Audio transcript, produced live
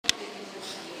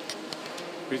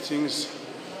Greetings,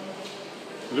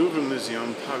 Louvre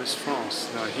Museum, Paris, France.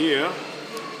 Now here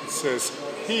it says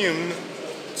hymn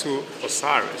to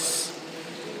Osiris.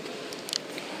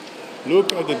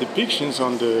 Look at the depictions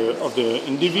of the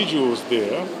individuals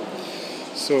there.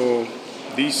 So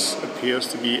this appears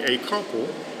to be a couple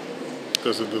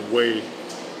because of the way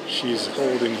she's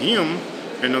holding him,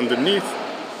 and underneath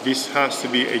this has to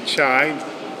be a child,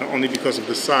 not only because of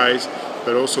the size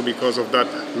but also because of that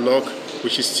lock,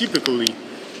 which is typically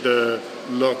the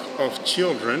lock of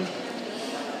children.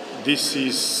 This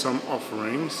is some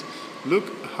offerings.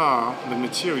 Look how the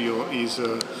material is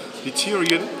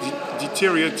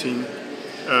deteriorating,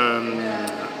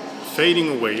 fading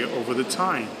away over the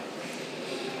time.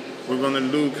 We're going to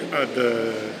look at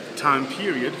the time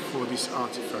period for this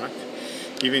artifact.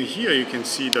 Even here you can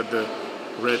see that the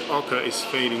red ochre is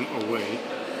fading away,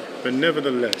 but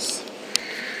nevertheless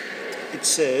it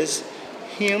says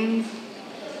hymn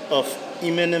of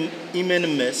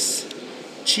Imenemes,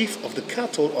 chief of the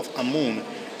cattle of Amun,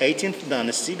 18th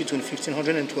dynasty between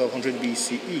 1500 and 1200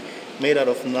 BCE, made out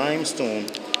of limestone,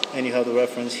 and you have the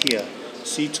reference here,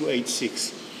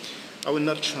 C286. I will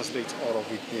not translate all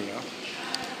of it here.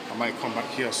 I might come back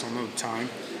here some other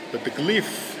time, but the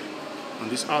glyph on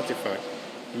this artifact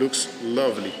looks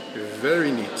lovely,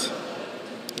 very neat,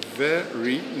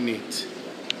 very neat.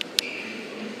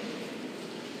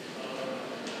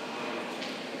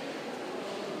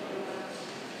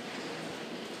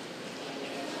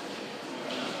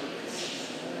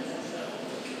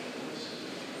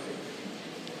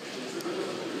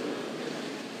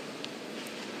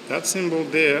 That symbol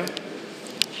there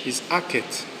is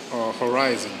Aket, or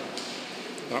horizon.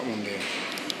 That one there.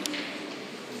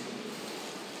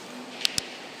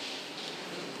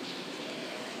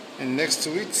 And next to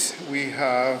it we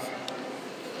have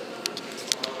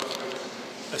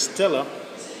a stela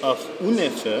of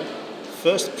Unefer,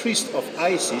 first priest of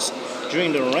Isis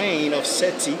during the reign of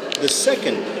Seti II,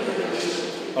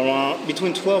 around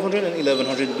between 1200 and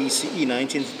 1100 BCE,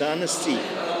 19th dynasty.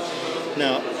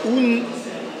 Now,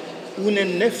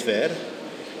 Unenefer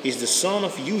is the son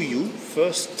of Uyu,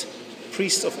 first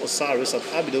priest of Osiris at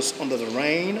Abydos under the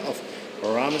reign of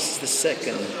Ramesses II.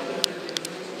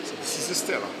 So this is the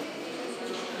stela.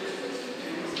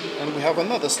 And we have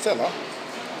another stela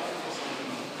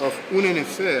of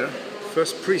Unenefer,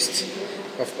 first priest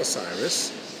of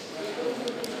Osiris.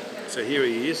 So here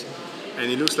he is, and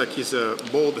he looks like he's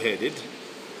bald-headed,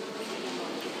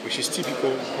 which is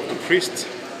typical of the priest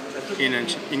in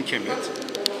Kemet.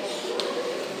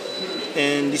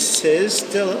 And this says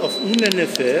Stela of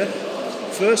Unenefer,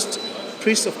 first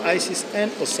priest of Isis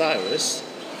and Osiris,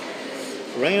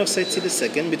 reign of Seti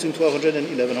II between 1200 and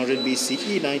 1100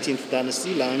 BCE, 19th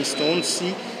dynasty, limestone,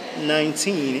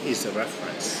 C19 is the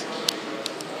reference.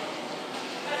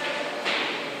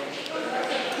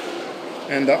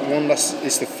 And that one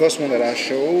is the first one that I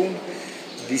showed.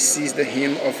 This is the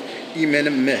hymn of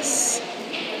Imenemes.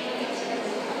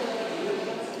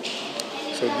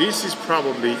 So this is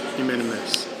probably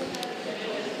Imenemes.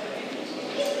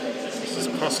 This is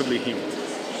possibly him.